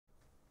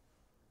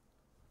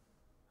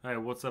Hey,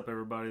 what's up,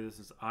 everybody? This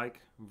is Ike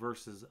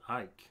versus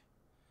Ike.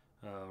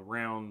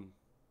 Round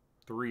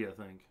 3, I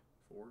think.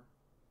 4?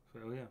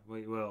 Oh, yeah.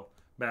 Wait, well,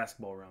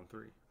 basketball round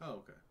 3. Oh,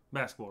 okay.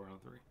 Basketball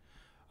round 3.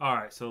 All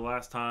right, so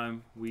last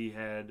time we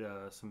had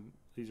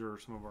these are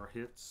some of our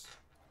hits.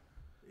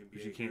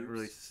 NBA You can't hoops.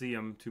 really see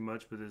them too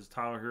much, but this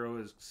Tyler Hero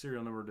is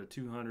serial number to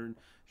 200.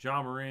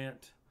 John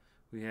Morant.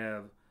 We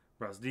have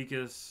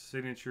Brazdeikis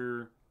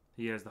signature.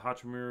 He has the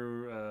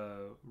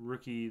Hachimura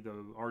rookie, the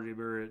RJ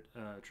Barrett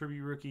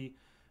tribute rookie,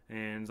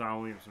 and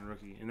Zion Williamson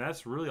rookie. And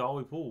that's really all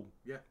we pulled.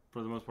 Yeah.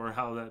 For the most part,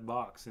 out of that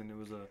box, and it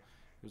was a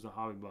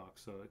hobby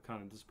box, so it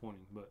kind of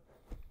disappointing. But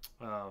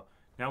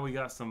now we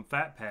got some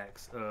fat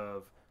packs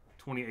of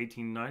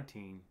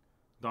 2018-19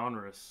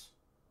 Donruss.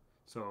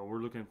 So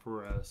we're looking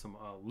for some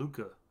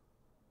Luka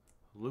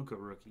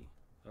rookie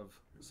of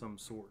some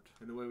sort.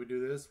 And the way we do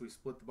this, we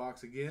split the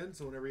box again,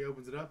 so whenever he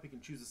opens it up, he can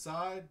choose a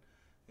side,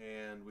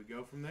 and we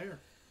go from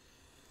there.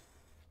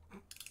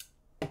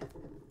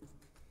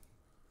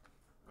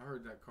 I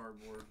heard that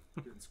cardboard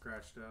getting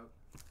scratched up.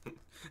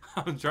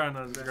 I'm trying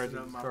not to scratch Messing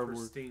up this my cardboard.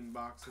 pristine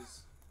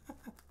boxes. For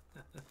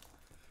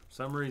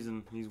some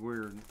reason, he's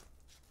weird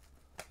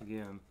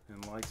again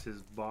and likes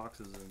his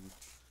boxes in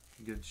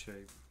good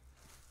shape.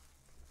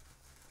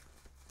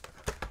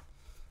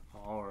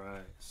 All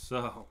right,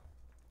 so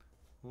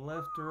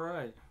left to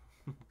right.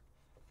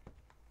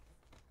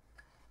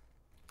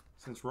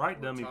 Since right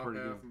done me Top pretty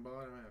half good. and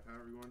bottom half,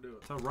 however you want to do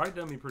it. So right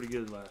done me pretty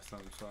good last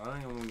time, so I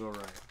think I'm gonna go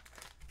right.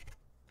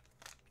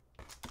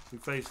 We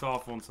faced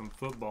off on some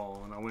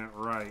football, and I went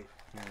right,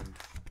 and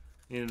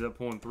ended up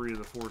pulling 3 of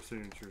the 4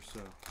 signatures.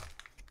 So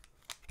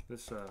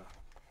this, I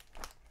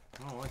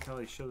don't like how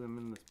they show them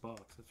in this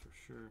box. That's for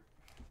sure.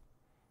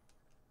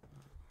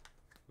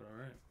 But all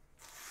right,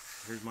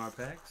 here's my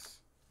packs.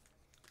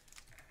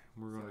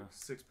 We're It's gonna like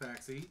 6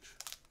 packs each.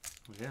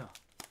 yeah,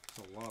 it's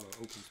a lot of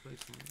open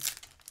space for me.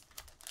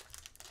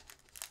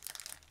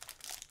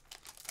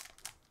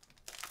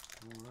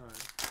 All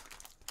right.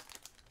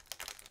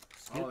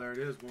 Oh, there it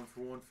is.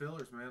 1-for-1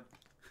 fillers, man.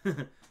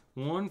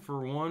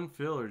 1-for-1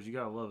 fillers. You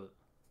gotta love it.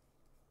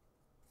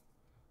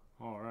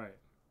 All right.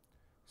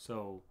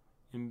 So,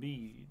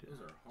 Embiid.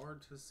 Those are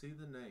hard to see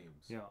the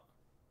names. Yeah.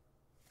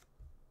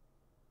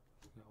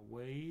 We got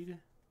Wade,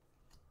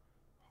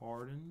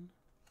 Harden,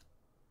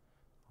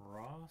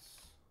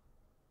 Ross.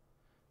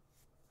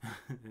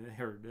 They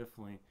are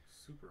definitely,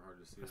 Super hard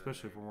to see.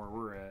 especially that from where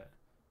we're at.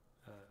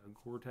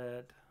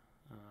 Gortat,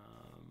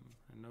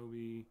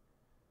 Anobi,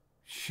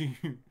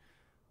 shoot,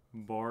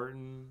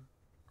 Barton,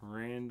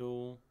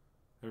 Randall.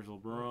 There's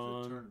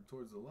LeBron. Turn it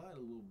towards the light a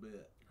little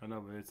bit. I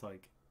know, but it's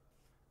like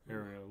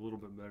area a little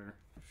bit better.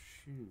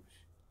 Shoot.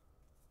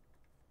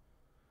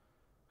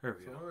 There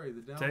we go. Sorry,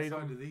 the downside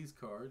Tatum. to these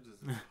cards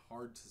is it's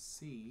hard to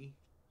see.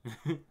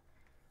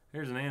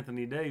 There's an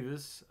Anthony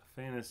Davis,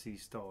 Fantasy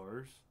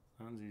Stars.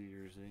 That's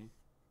easier to see.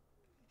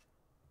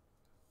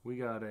 We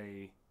got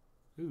a...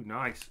 Ooh,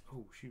 nice.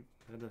 Oh, shoot.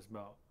 That just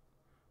about...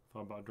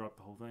 Thought about dropped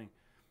the whole thing.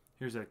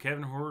 Here's a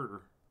Kevin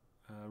Huerter,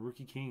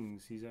 Rookie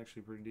Kings. He's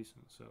actually pretty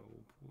decent. So,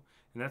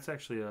 and that's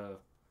actually a...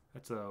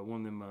 That's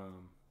one of them...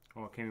 I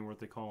can't remember what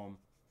they call them.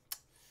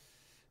 It's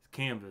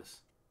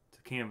canvas. It's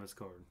a canvas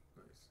card.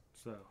 Nice.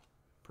 So,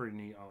 pretty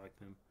neat. I like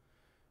them.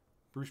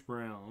 Bruce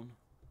Brown,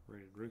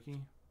 rated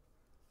rookie.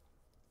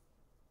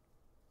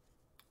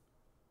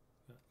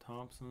 Got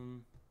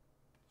Thompson.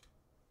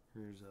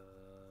 Here's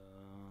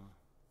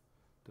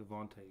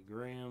Devontae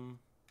Graham.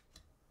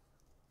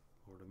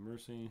 Lord of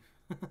mercy.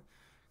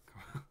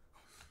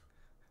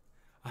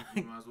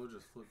 You might as well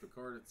just flip the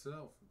card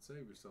itself and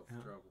save yourself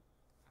the trouble.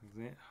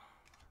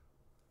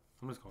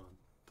 I'm just going to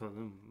tell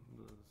them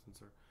since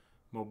they're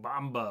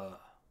Mobamba.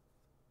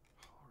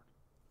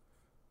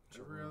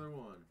 Every other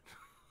one.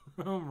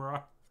 I'm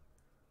right.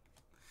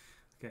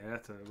 Okay,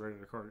 that's a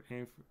regular card.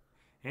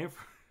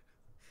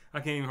 I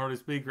can't even hardly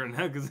speak right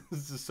now because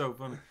this is so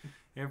funny.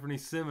 Anthony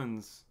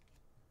Simmons,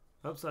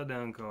 upside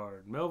down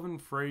card. Melvin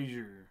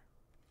Frazier,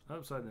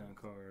 upside down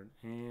card.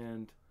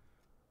 And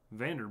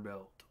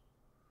Vanderbilt.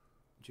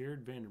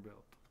 Jared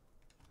Vanderbilt.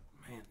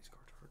 Man, these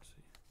cards are hard to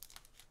see.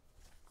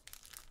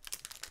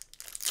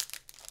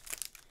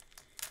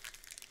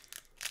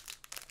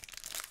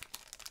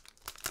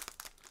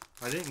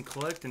 I didn't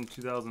collect in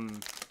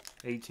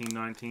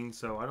 2018-19,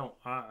 so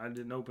I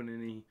didn't open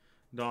any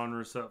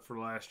Donruss up for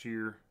last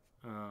year.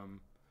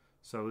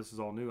 So this is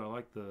all new. I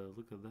like the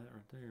look of that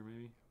right there.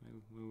 Maybe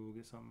we'll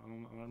get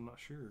something. I'm not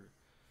sure.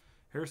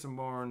 Harrison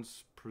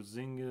Barnes,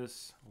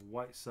 Porzingis,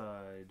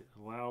 Whiteside,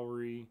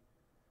 Lowry.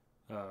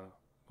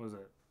 What was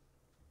that?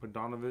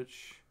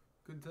 Bogdanovich.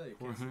 Couldn't tell you.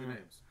 Can't see the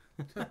names.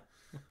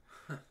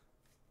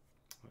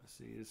 Let's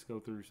see. Let's go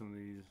through some of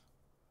these.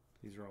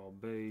 These are all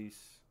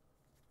base.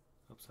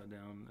 Upside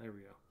down. There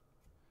we go.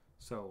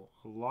 So,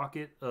 lock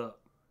it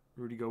up.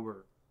 Rudy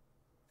Gobert.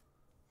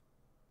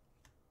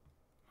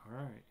 All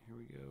right. Here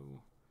we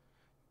go.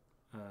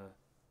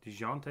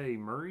 DeJounte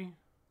Murray.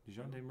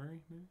 DeJounte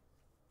Murray, maybe?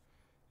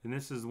 And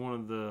this is one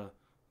of the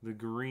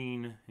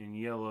green and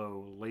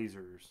yellow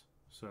lasers.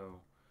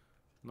 So,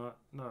 not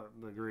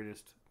the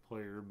greatest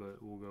player, but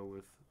we'll go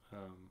with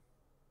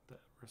that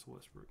Russell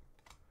Westbrook.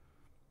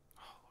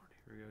 Oh, Lordy,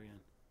 here we go again.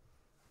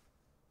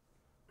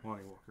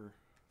 Lonnie Walker.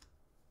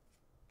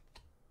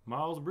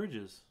 Miles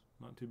Bridges.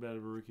 Not too bad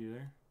of a rookie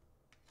there.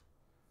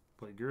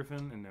 Blake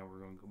Griffin, and now we're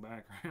going to go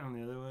back around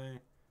the other way.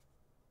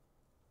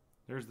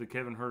 There's the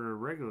Kevin Huerter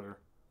regular,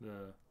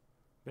 the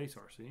base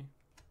RC.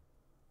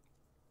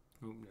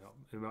 Oh, no,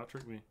 it about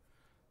tricked me.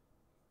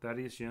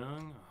 Thaddeus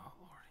Young. Oh,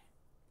 Lordy.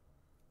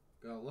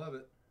 Gotta love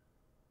it.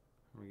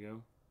 There we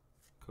go.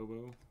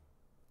 Kobo.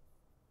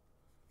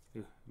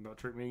 Ooh, about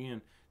tricked me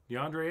again.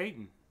 DeAndre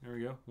Ayton. There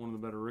we go. One of the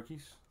better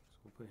rookies. So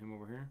we'll put him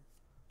over here.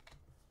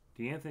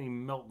 DeAnthony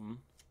Melton.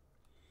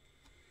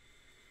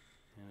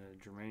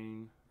 And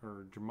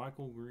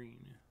Jermichael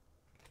Green.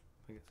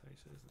 I think that's how you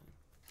say his name.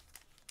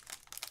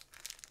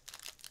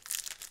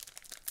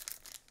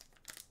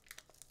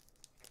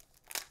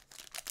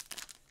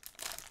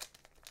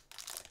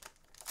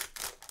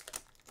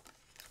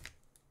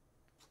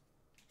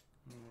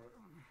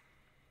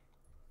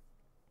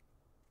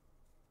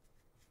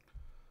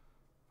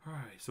 All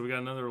right, so we got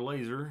another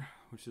laser,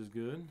 which is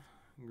good.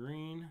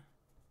 Green,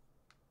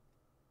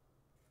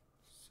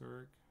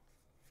 Surik,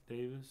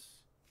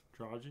 Davis,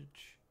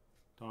 Dragic,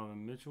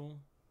 Donovan Mitchell,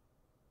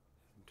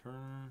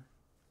 Turner,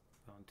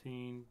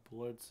 Fontaine,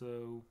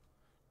 Bledsoe,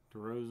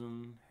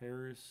 DeRozan,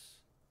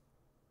 Harris.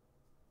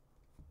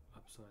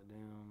 Upside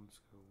down. Let's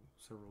go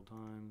several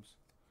times.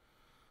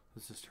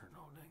 Let's just turn the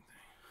whole dang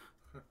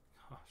thing.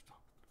 Gosh,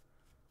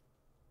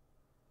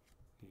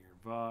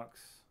 De'Aaron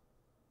Fox,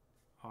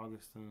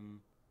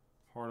 Augustin,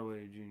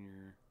 Hardaway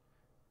Jr.,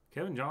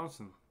 Kevin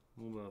Johnson,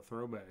 a little bit of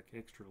throwback,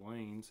 extra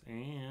lanes,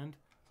 and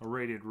a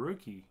rated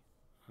rookie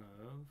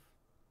of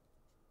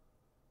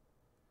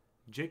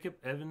Jacob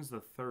Evans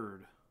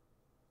III.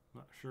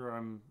 Not sure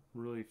I'm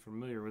really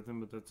familiar with him,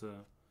 but that's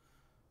one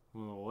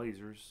of the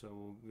lasers, so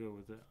we'll go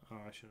with it.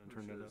 Oh, I shouldn't have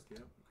turned that up.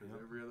 Yep, because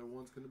every other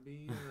one's going to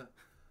be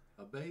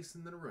a base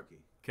and then a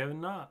rookie. Kevin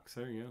Knox,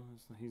 there you go.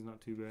 He's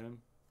not too bad.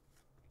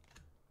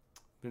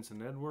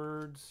 Vincent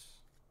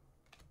Edwards,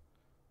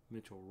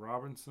 Mitchell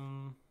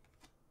Robinson.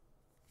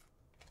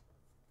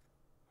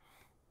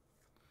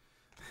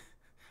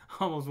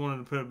 I almost wanted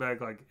to put it back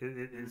like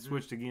it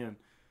switched again.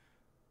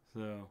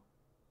 So,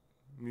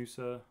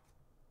 Musa,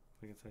 I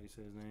think that's how you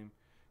say his name.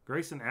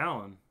 Grayson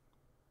Allen.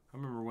 I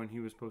remember when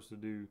he was supposed to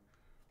do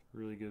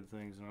really good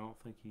things, and I don't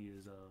think he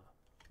is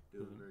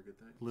doing very good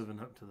things. Living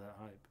up to that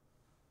hype.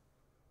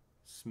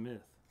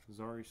 Smith,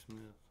 Zari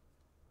Smith.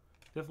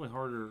 Definitely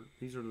harder.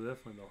 These are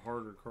definitely the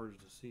harder cards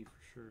to see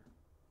for sure.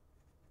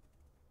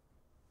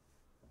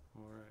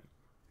 All right.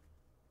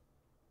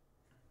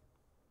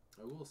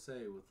 I will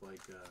say with like,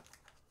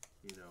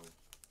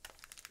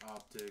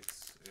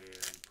 optics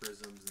and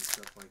prisms and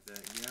stuff like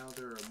that. Yeah,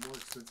 they're a more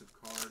expensive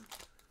card,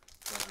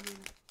 but I mean,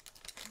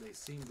 they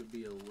seem to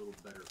be a little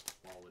better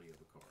quality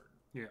of a card.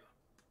 Yeah.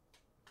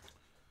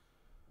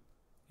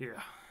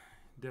 Yeah,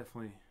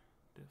 definitely.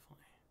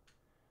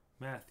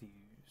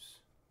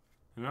 Matthews.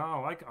 And I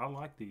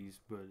like these,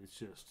 but it's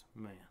just,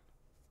 man.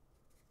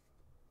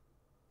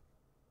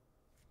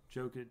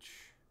 Jokic,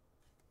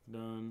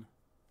 Dunn,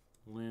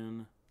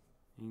 Lynn,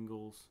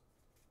 Ingles,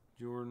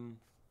 Jordan,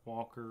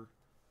 Walker,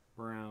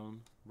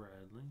 Brown,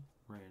 Bradley,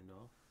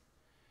 Randolph,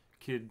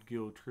 Kid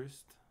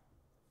Gilchrist.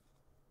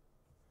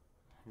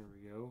 Here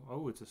we go.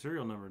 Oh, it's a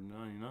serial number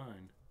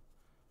 99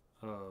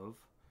 of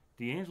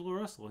D'Angelo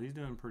Russell. He's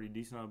doing pretty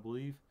decent, I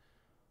believe.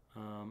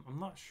 I'm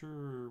not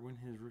sure when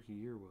his rookie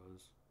year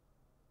was,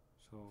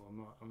 so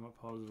I'm not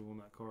positive on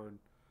that card.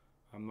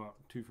 I'm not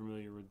too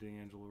familiar with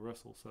D'Angelo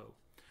Russell, so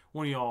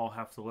one of y'all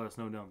have to let us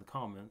know down in the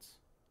comments.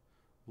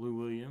 Lou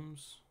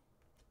Williams.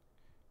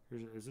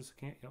 Is this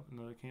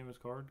another canvas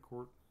card?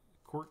 Court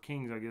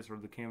Kings, I guess, are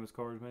the canvas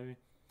cards maybe.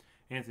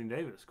 Anthony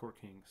Davis, Court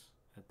Kings.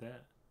 At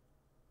that,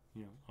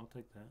 I'll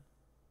take that.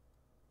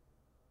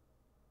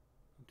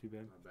 Not too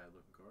bad. Not a bad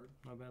looking card.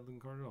 Not a bad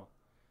looking card at all.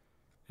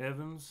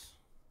 Evans.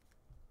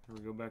 Here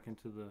we go back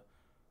into the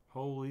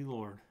Holy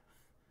Lord.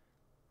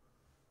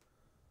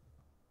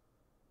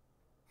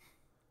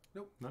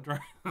 Nope. Not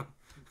trying.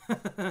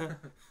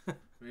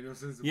 Made no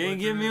sense. You ain't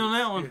getting me on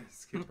that one. Yeah,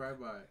 skip right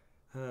by.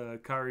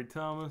 Kyrie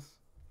Thomas.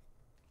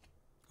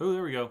 Oh,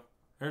 there we go.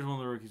 There's one of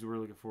the rookies we're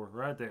looking for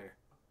right there.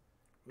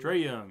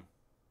 Trae Young.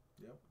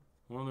 Yep.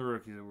 One of the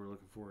rookies that we're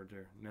looking for right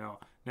there.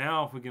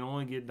 Now if we can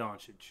only get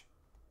Doncic.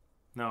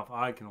 Now if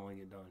I can only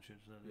get Doncic.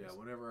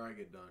 Whenever I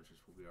get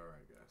Doncic, we'll be all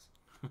right, guys.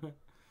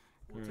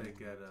 We'll take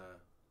that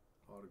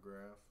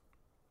autograph.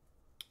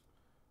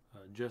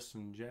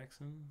 Justin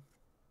Jackson.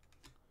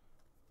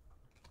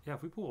 Yeah,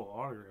 if we pull an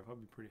autograph,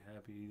 I'd be pretty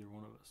happy, either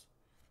one of us.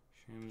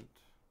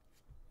 Shamit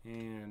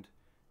and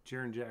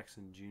Jaren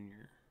Jackson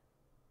Jr.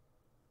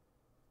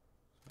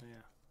 So,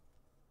 yeah.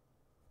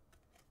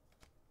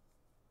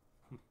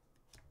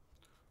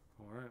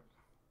 All right.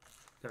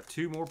 Got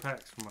 2 more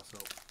packs for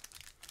myself.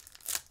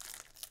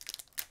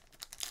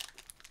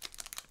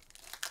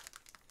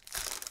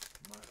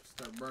 Might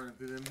start burning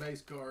through them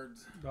base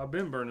cards. I've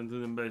been burning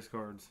through them base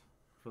cards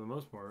for the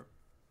most part.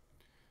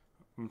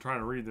 I'm trying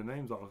to read the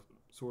names off,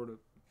 sort of.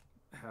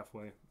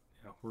 halfway.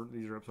 Yeah,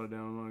 these are upside down.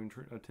 I'm not even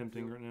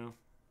attempting right now.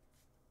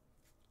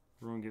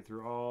 We're going to get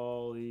through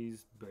all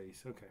these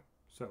base. Okay,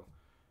 so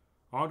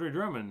Andre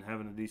Drummond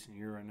having a decent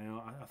year right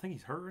now. I think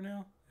he's hurt right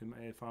now,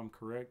 if I'm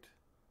correct.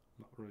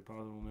 I'm not really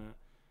positive on that.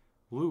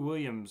 Lou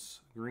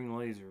Williams, green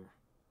laser.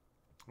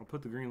 I'll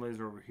put the green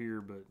laser over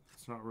here, but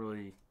it's not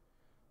really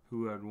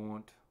who I'd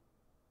want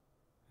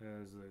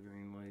as the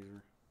green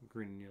laser.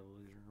 Green and yellow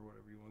laser, or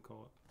whatever you want to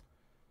call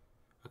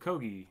it.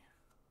 Okogie.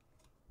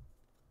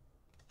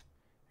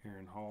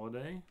 Aaron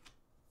Holiday.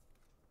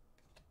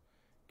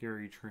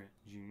 Gary Trent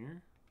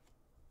Jr.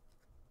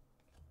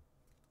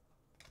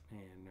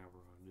 And now we're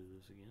going to do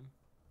this again.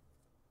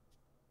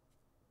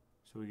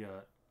 So we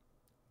got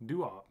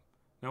Doo-Wop.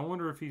 Now I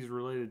wonder if he's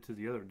related to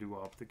the other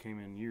Doo-Wop that came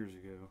in years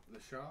ago. The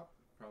shop?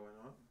 Probably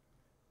not.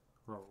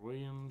 Robert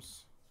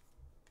Williams.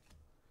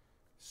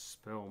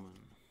 Spellman.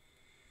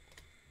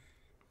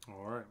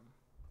 All right.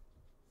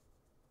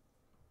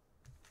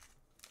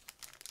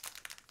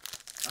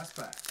 Last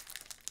pack.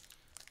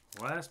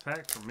 Last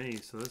pack for me.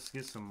 So let's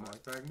get some.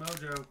 Last pack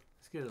mojo.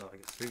 Let's get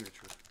like a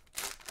signature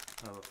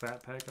of a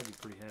fat pack. I'd be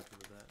pretty happy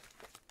with that.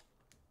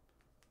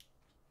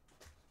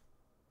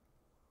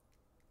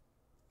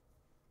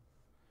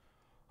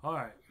 All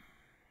right.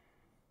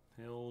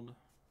 Held.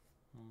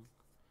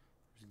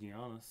 There's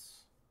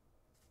Giannis.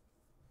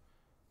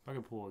 If I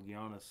could pull a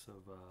Giannis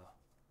of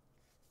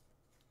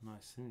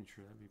nice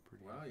signature, that'd be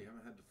pretty. Wow, you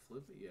haven't had to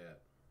flip it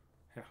yet.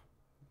 Yeah.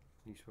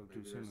 You spoke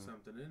Maybe too soon. there's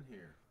something in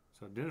here.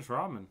 So Dennis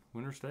Rodman,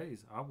 winner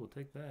stays. I will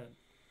take that.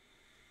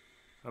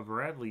 A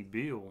Bradley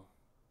Beal,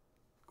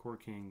 Core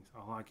Kings.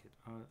 I like it.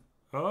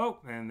 Oh,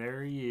 and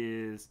there he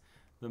is,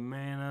 the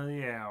man of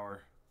the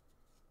hour.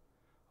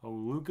 Oh,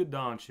 Luka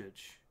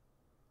Doncic.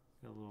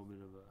 Got a little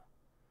bit of a.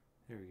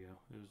 There we go.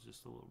 It was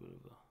just a little bit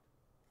of a.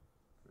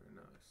 Very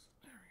nice.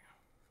 There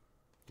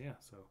we go. Yeah.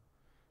 So,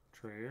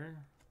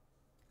 Trayer.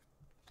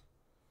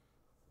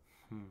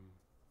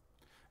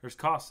 There's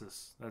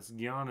Costas. That's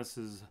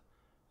Giannis's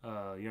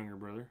younger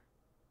brother.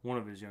 One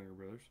of his younger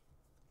brothers.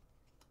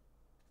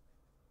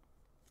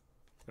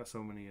 Got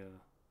so many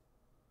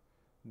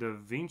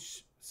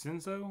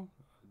DiVincenzo,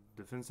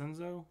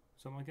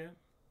 something like that.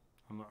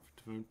 I'm not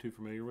too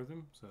familiar with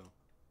him, so.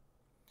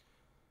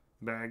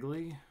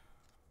 Bagley,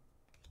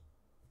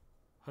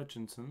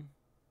 Hutchinson,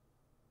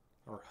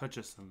 or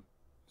Hutchison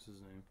is his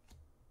name.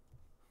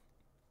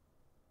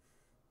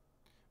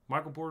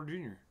 Michael Porter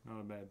Jr.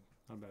 Not a bad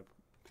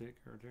pick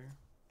right there,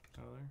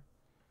 out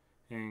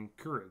there. And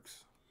Keurig.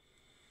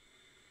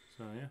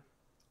 So yeah,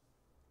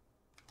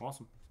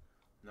 awesome.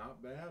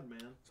 Not bad,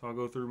 man. So I'll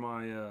go through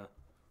my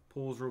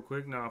pulls real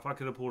quick. Now, if I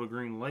could have pulled a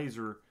green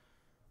laser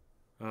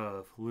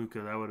of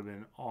Luka, that would have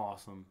been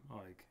awesome.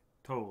 Like,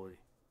 totally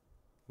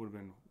would have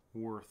been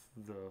worth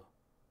the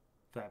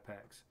fat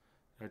packs.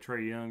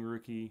 Trae Young,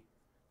 rookie.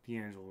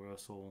 D'Angelo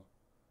Russell.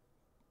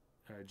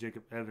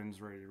 Jacob Evans,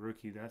 rated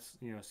rookie. That's,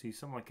 see,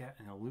 something like that.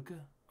 And a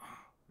Luka?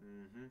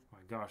 Mm-hmm. My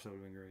gosh, that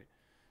would have been great.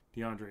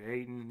 DeAndre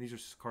Ayton. These are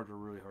cards that are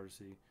really hard to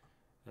see.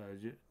 What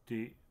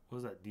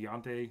was that?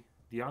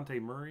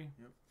 Deontay Murray.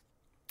 Yep.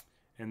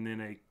 And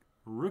then a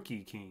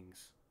rookie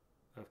Kings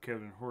of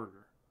Kevin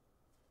Huerter.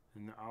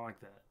 And I like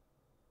that.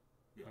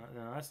 Yeah.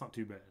 That's not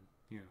too bad.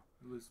 It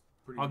was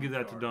pretty. I'll give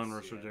that to cards,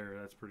 Donruss yeah. there.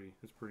 That's pretty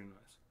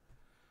nice.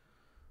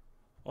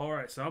 All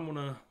right, so I'm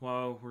gonna,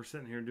 while we're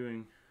sitting here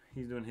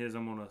he's doing his,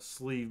 I'm gonna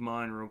sleeve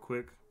mine real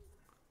quick,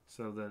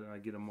 so that I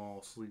get them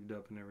all sleeved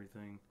up and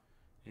everything,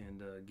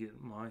 and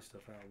get my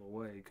stuff out of the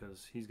way,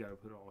 because he's got to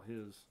put all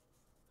his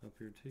up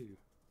here too.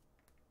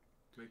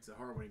 Makes it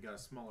hard when you got a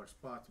smaller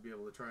spot to be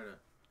able to try to,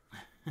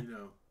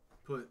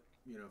 put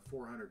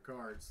 400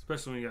 cards,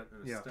 especially when you got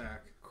in a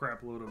stack.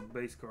 Crap load of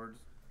base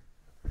cards.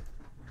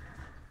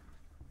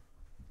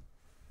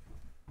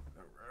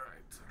 All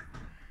right.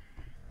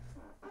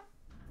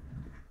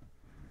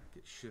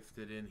 Get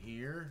shifted in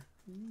here.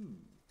 Ooh.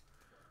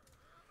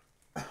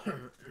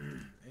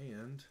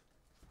 And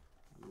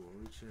we'll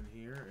reach in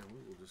here and we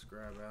will just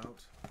grab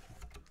out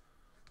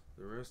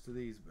the rest of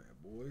these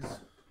bad boys.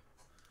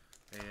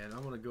 And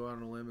I'm going to go out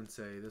on a limb and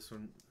say this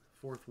one,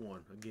 fourth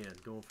one, again,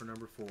 going for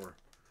number 4.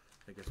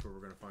 I think that's where we're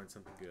going to find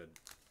something good.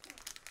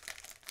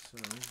 So,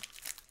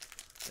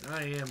 and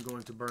I am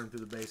going to burn through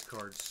the base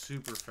cards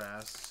super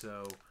fast,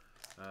 so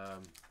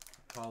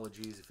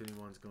apologies if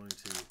anyone's going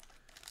to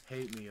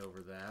hate me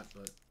over that,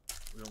 but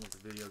we don't want the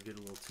video to get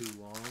a little too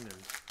long.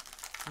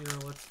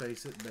 And, let's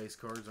face it, base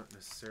cards aren't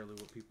necessarily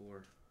what people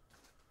are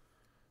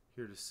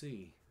here to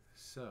see.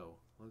 So,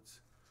 let's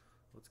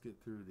get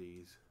through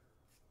these.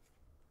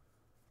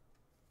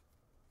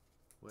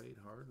 Wade,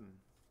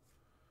 Harden,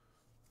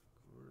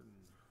 Gordon,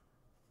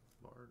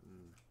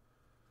 Barton,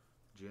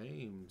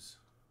 James.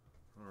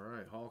 All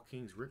right, Hall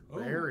Kings, Rick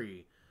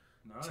Barry.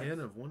 Nice. 10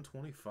 of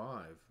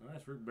 125.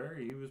 Nice, Rick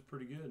Barry. He was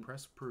pretty good.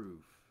 Press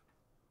proof.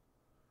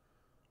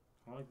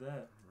 I like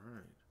that. All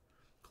right.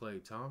 Clay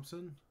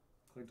Thompson.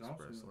 Clay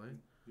Thompson, Express Lane.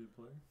 good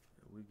player.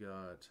 We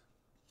got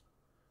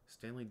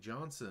Stanley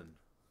Johnson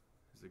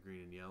is the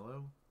green and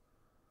yellow.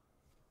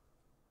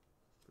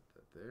 Put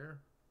that there.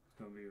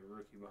 gonna be a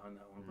rookie behind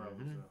that one,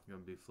 probably. So.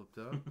 Gonna be flipped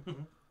up.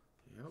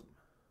 Yep.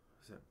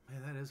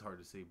 Man, that is hard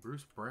to see.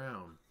 Bruce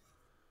Brown.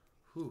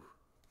 Whew.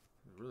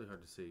 Really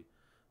hard to see.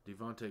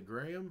 Devontae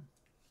Graham.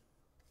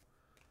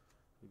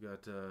 We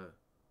got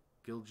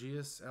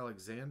Gilgeous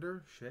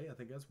Alexander. Shea, I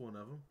think that's one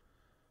of them.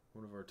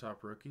 One of our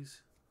top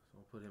rookies. So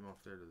I'll put him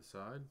off there to the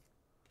side.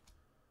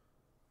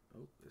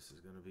 Oh, this is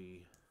going to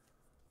be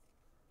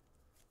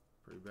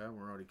pretty bad.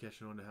 We're already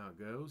catching on to how it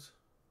goes.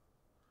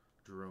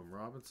 Jerome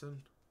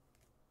Robinson.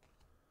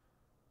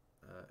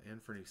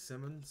 Anthony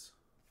Simmons.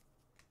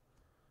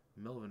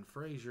 Melvin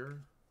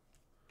Frazier.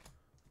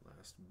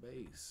 Last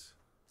base.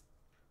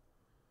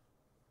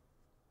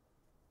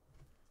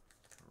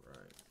 All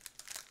right.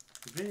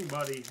 If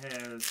anybody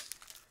has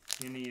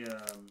any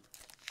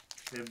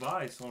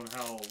advice on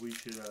how we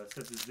should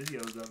set these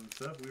videos up and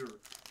stuff, we were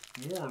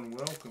more than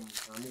welcome,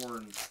 or more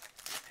than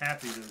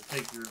happy to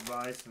take your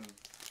advice and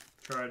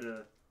try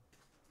to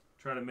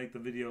make the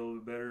video a little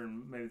bit better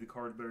and maybe the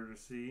card's better to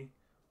see.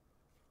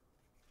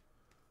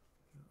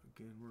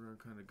 Again, we're going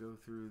to kind of go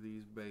through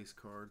these base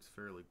cards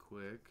fairly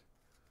quick.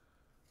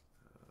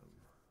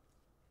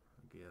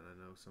 Again, I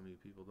know some of you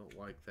people don't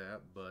like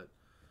that, but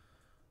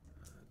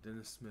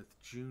Dennis Smith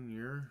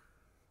Jr.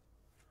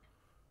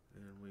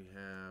 And we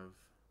have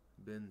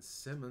Ben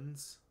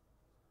Simmons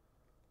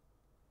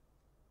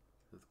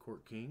with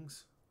Court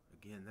Kings.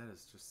 Again, that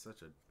is just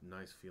such a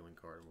nice feeling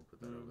card. We'll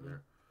put that over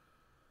there.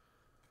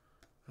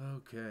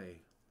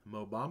 Okay.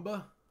 Mo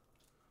Bamba,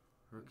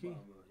 rookie.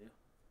 Bamba, yeah.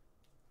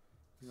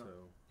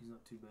 He's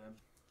not too bad.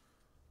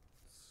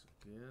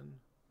 Again.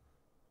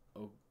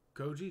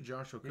 Okogie,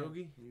 Josh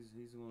Okogie. Yeah,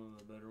 he's one of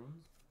the better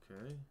ones.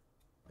 Okay.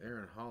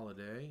 Aaron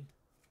Holiday.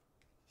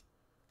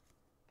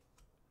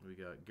 We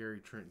got Gary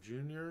Trent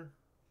Jr.,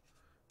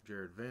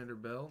 Jared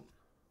Vanderbilt,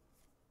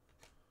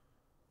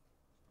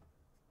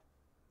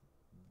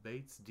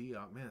 Bates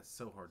Diop. Man, it's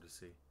so hard to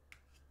see.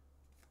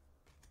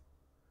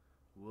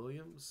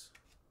 Williams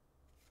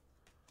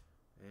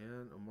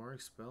and Amari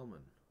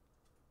Spellman.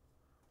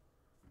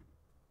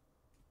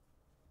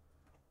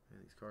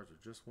 And these cards are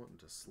just wanting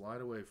to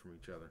slide away from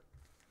each other.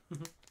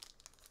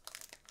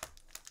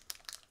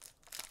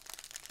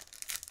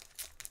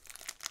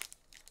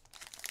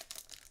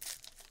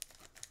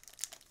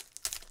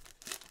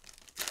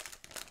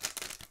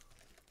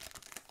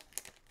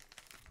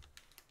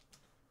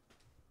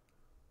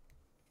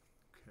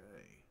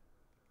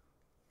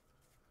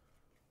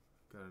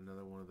 Got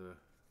another one of the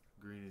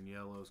green and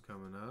yellows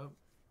coming up.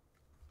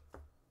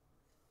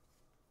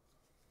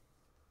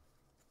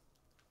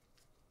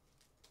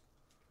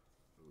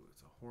 Ooh,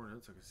 it's a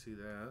Hornets. I can see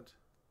that.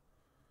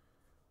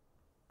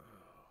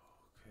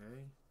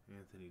 Okay.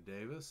 Anthony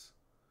Davis.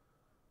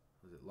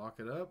 Was it Lock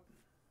It Up?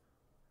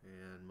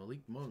 And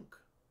Malik Monk.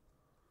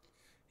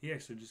 He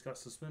actually just got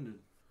suspended.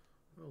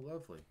 Oh,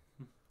 lovely.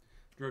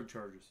 Drug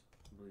charges,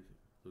 I believe.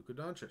 Luka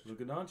Doncic.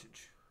 Luka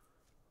Doncic.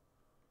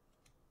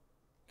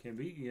 Can't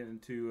beat you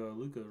into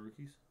Luka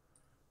rookies.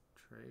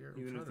 Trayer.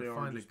 Even I'm if trying they to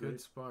find a just good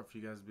base. spot for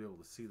you guys to be able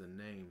to see the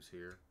names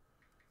here.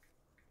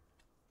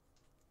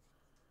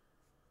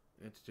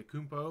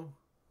 Antetokounmpo.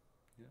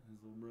 Yeah,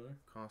 his little brother.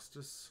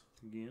 Costas.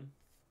 Again.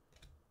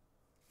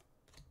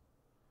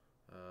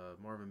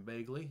 Marvin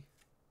Bagley.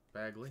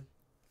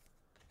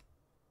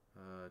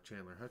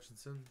 Chandler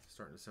Hutchinson.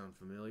 Starting to sound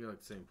familiar, like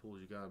the same pools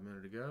you got a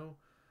minute ago.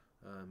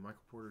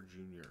 Michael Porter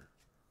Jr.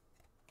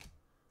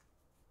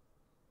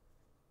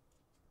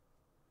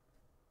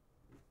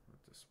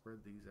 Have to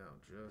spread these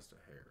out just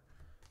a hair.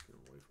 Get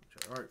away from each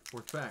other. All right,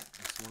 fourth pack.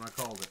 That's the one I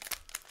called it.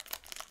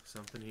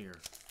 Something here.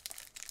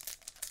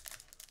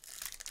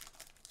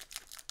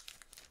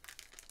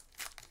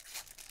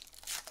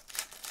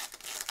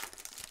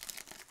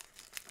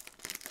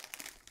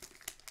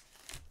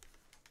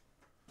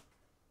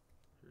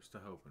 Here's to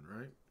hoping,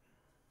 right?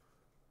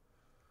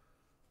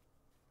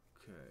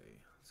 Okay,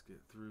 let's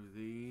get through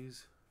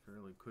these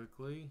fairly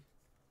quickly.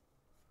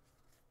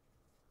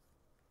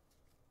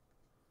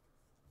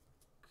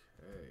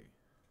 Okay.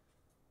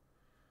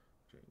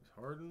 James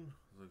Harden.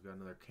 We've got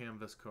another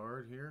canvas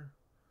card here.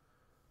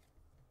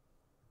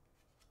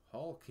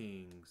 Hall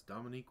Kings.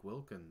 Dominique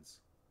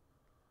Wilkins.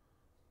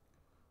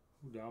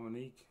 Ooh,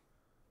 Dominique.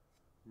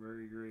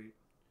 Very great.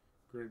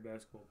 Great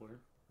basketball player.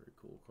 Very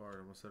cool card.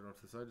 I'm going to set it off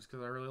to the side just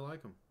because I really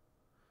like him.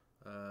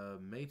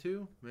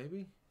 Maytu,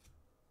 maybe?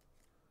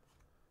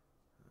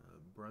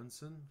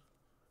 Brunson.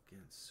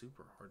 Again,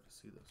 super hard to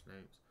see those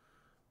names.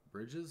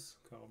 Bridges.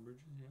 Kyle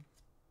Bridges, yeah.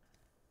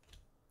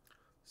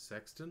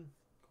 Sexton.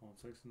 Colin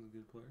Sexton's a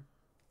good player.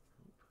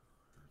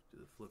 Do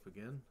the flip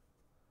again.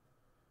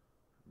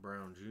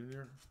 Brown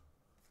Jr.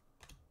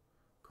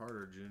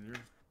 Carter Jr.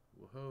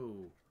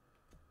 Whoa.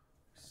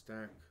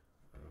 Stack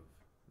of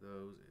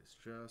those is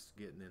just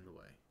getting in the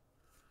way.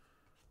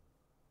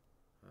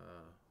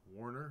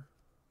 Warner.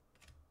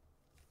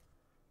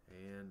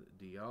 And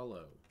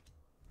Diallo.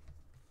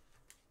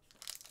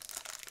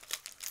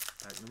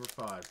 Pack number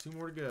 5. 2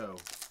 more to go.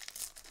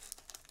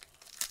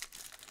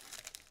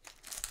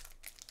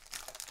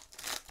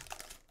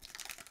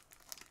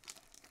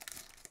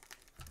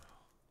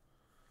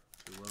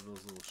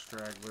 those little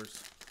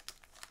stragglers.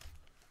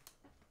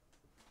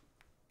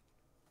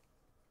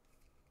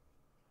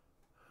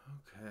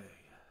 Okay,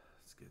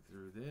 let's get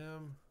through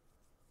them.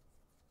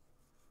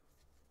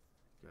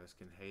 You guys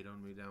can hate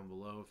on me down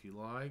below if you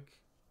like.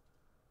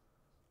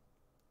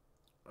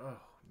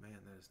 Oh, man,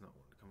 that is not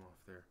wanting to come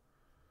off there.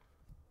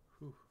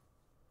 Whew.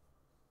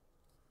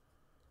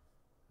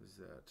 Is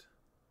that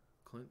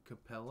Clint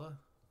Capella?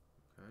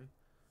 Okay.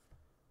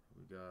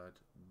 We got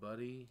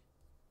Buddy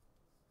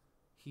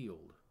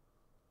Healed.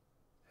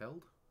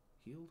 Held?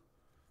 Healed?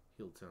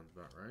 Healed sounds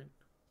about right.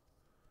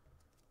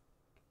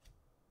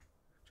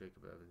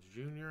 Jacob Evans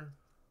Jr.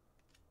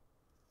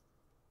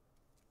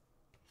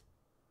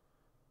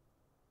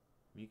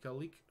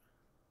 Mikalik.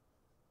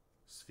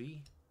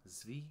 Zvi,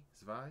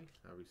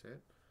 however you say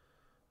it.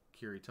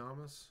 Kiri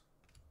Thomas.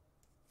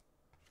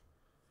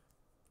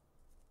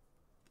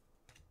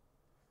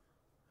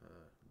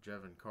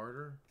 Jevin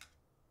Carter.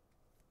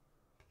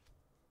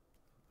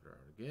 Throw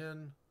it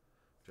again.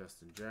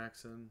 Justin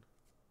Jackson.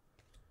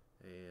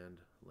 And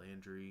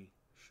Landry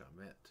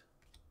Shamet.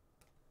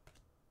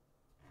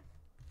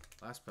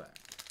 Last pack.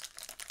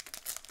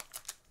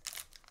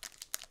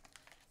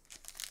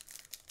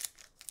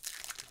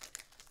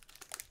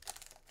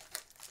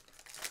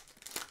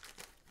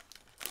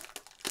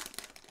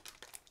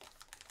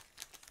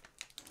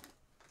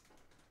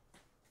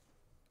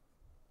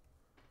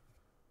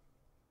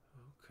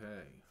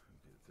 Okay,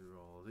 get through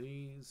all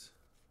these.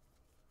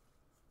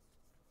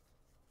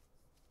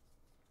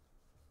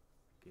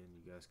 Again,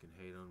 you guys can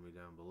hate on me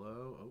down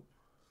below. Oh,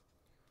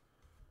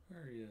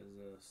 There he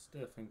is,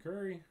 Stephen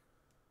Curry.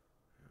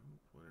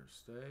 Winner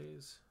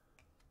stays.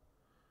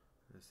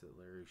 That's it,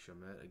 Larry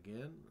Shamet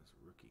again. That's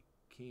rookie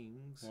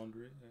Kings.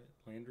 Landry.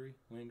 Landry.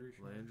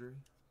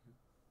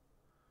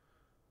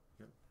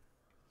 Yep.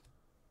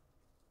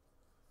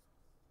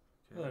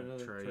 Okay,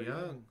 Another Trae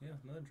Young. Yeah,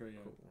 another Trae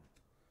Young. Cool.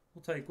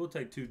 We'll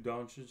take 2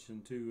 Doncic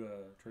and 2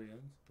 Trae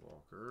Youngs.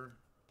 Walker.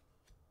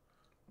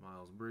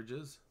 Miles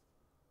Bridges.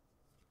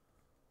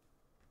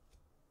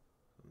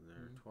 And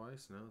there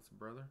twice. No, it's a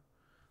brother.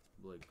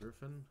 Blake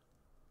Griffin.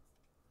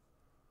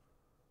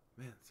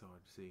 Man, it's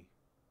hard to see.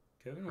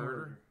 Kevin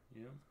Herter.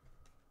 Huerter. Yeah.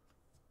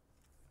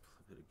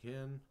 Flip it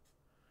again.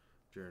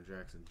 Jaren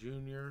Jackson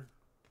Jr.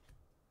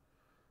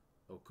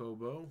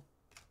 Okobo.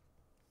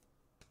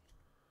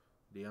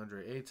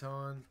 DeAndre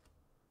Ayton.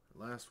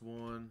 Last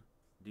one,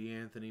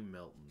 DeAnthony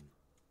Melton.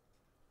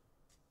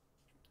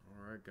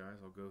 All right,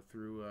 guys, I'll go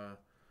through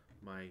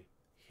my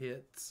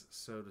hits,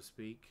 so to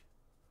speak.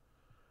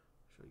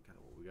 Show you kind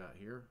of what we got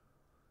here.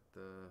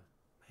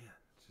 Man,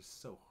 it's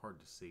just so hard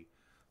to see.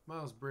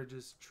 Miles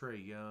Bridges,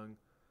 Trae Young,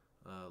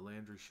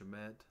 Landry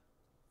Shamet,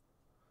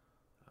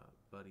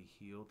 Buddy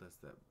Hield. That's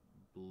that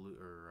blue,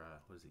 or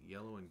what is it,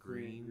 yellow and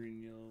green?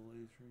 Green, yellow,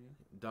 laser,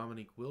 yeah.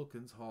 Dominique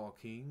Wilkins, Hall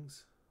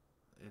Kings,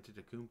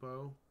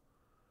 Antetokounmpo,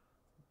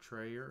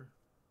 Trayer,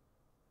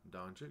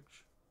 Doncic,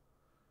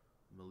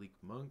 Malik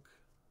Monk,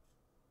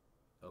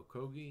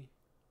 Okogie.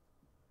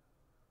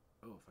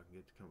 Oh, if I can get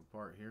it to come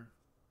apart here.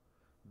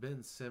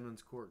 Ben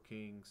Simmons, Court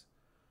Kings,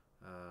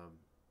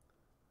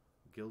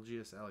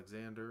 Gilgeous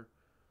Alexander,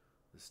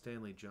 the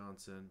Stanley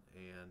Johnson,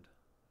 and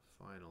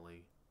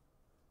finally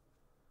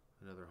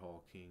another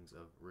Hall Kings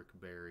of Rick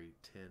Barry,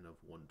 10 of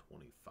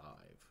 125.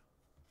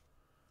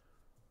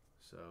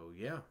 So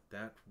yeah,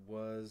 that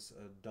was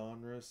a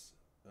Donruss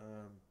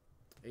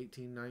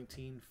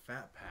 18-19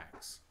 Fat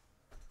Packs.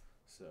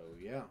 So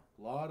yeah,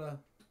 lot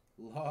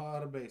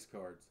of base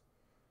cards.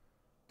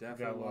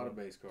 Definitely a lot of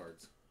base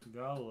cards.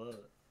 Gotta love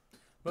it.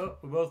 Well,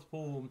 we both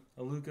pulled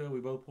a Luka.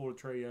 We both pulled a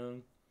Trae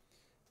Young.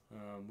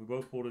 We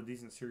both pulled a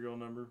decent serial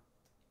number.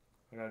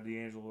 I got a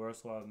D'Angelo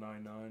Russell out of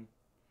 99. And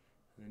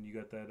then you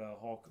got that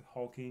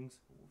Hall Kings.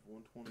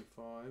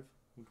 125.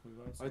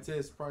 125. I'd say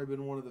it's probably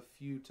been one of the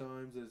few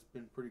times that it's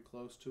been pretty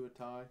close to a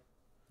tie.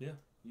 Yeah.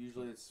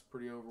 Usually it's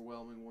pretty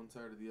overwhelming one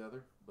side or the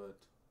other,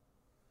 but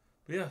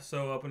yeah,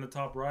 so up in the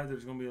top right,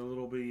 there's going to be a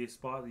little bitty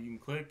spot that you can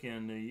click,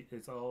 and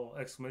it's all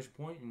exclamation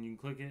point, and you can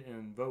click it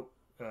and vote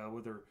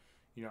whether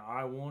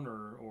I won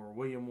or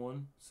William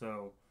won.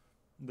 So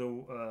the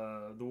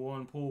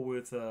one pull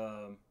with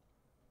the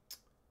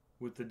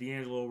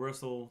D'Angelo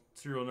Russell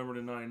serial number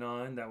to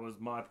 99, that was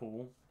my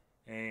pull,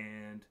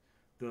 and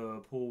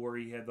the pull where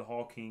he had the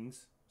Hall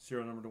Kings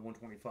serial number to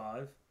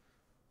 125,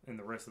 and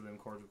the rest of them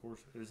cards, of course,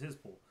 is his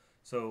pull.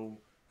 So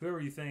whoever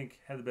you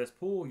think had the best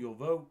pull, you'll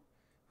vote.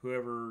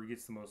 Whoever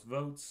gets the most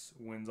votes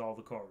wins all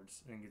the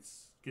cards and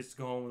gets to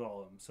go home with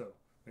all of them. So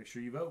make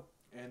sure you vote.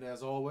 And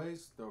as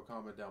always, throw a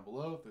comment down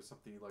below if there's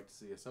something you'd like to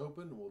see us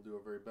open. We'll do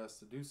our very best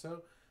to do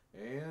so.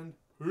 And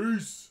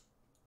peace!